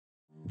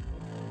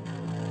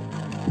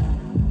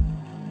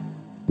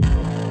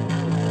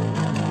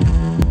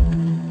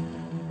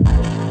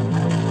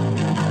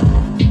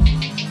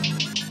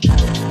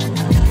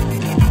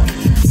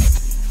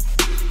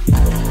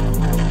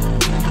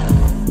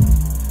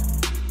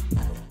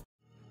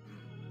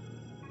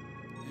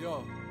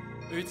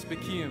Otis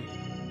Bokeem,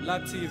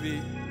 Lab TV.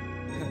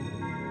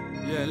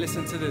 Yeah,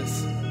 listen to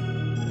this.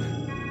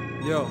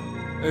 Yo,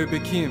 Otis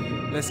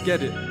Bokeem, let's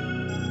get it.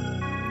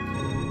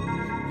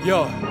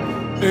 Yo,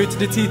 O to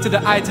the T to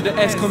the I to the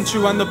S, come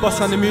true, I'm the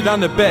boss, I'm the mood, I'm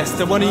the best.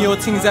 And one of your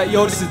things that,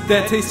 yo, this is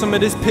dead, taste some of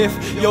this piff,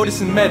 yo,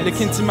 this is med, look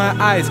into my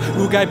eyes,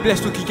 real guy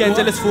blessed, look again,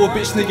 jealous for a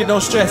bitch, nigga,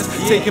 don't stress.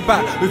 Take it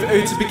back, with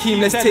Otis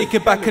Bokeem, let's take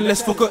it back and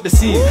let's fuck up the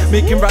scene.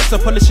 Making raps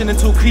up, polishing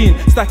until clean,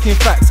 stacking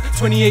facts,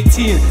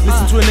 2018,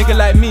 listen to a nigga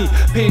like me,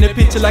 painting a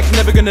picture like it's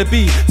never gonna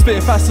be,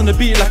 spitting fast on the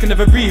beat like I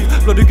never breathe,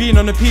 blood of green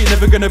on the peat,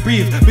 never gonna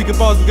breathe, bigger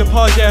bars, bigger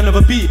pars, yeah,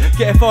 another beat,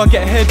 get far,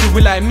 get ahead, do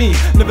it like me,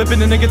 never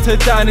been a nigga to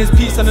die in his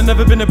piece, and I've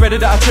never been a brother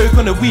that I choke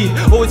on the weed,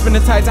 always been the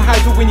type to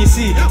hype it when you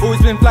see,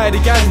 always been fly, the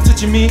guys ain't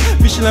touching me,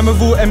 visual I'm a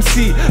raw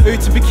MC,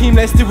 Otis Bokeem,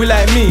 let's do it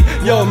like me,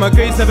 yo, my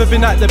grade's never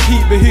been at the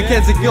peak, but who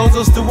cares, the girls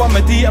all still want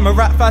my D, I'm a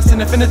rap fast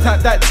and I finna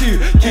tap that too,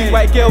 cute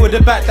white girl with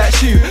a back that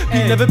shoe,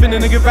 Pete never been a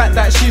nigga rat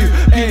that shoe,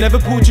 Pete never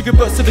pulled trigger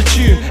butts to the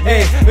tune,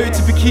 hey,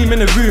 Otis Bokeem in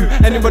the room,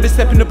 anybody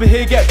stepping up in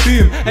here get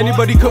boom,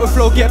 anybody cut a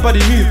flow get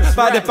body move,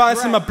 by the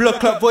bounce in my blood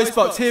clot voice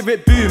box, hear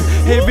it boom,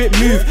 hear it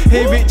move,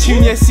 hear it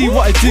tune, yeah see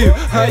what I do,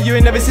 you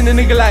ain't never seen a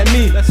nigga like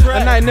me,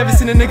 and I ain't never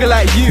seen a nigga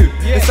like you,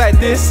 it's like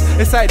this,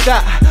 it's like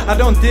that, I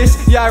don't diss,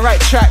 yeah I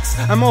write tracks,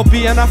 I'm OB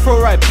and I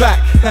throw right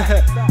back,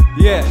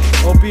 yeah,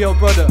 OB, oh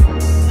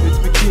brother.